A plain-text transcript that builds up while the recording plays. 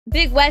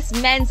Big West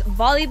Men's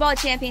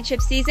Volleyball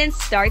Championship season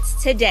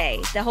starts today.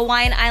 The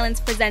Hawaiian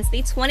Islands presents the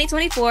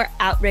 2024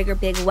 Outrigger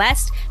Big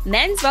West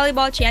Men's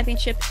Volleyball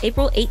Championship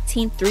April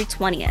 18th through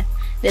 20th.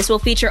 This will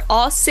feature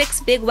all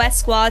 6 Big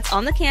West squads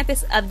on the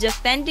campus of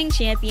defending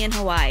champion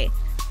Hawaii.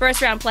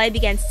 First round play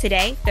begins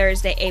today,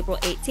 Thursday, April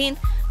 18th,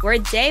 where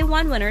Day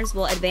 1 winners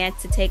will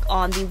advance to take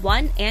on the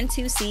 1 and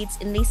 2 seeds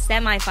in the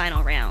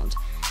semifinal round.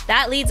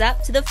 That leads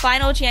up to the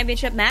final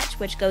championship match,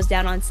 which goes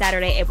down on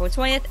Saturday, April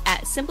 20th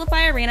at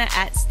SimpliFi Arena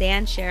at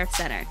Stan Sheriff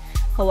Center.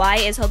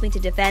 Hawaii is hoping to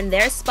defend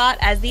their spot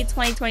as the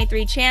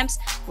 2023 champs,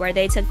 where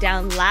they took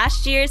down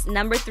last year's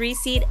number 3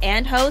 seed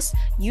and host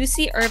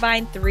UC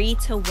Irvine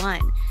 3-1.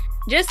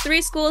 Just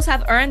 3 schools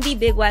have earned the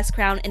Big West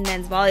crown in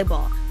men's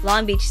volleyball: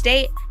 Long Beach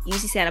State,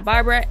 UC Santa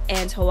Barbara,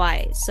 and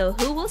Hawaii. So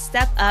who will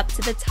step up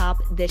to the top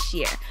this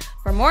year?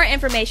 For more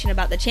information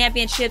about the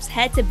championships,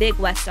 head to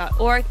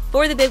bigwest.org.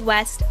 For the Big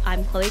West,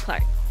 I'm Chloe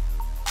Clark.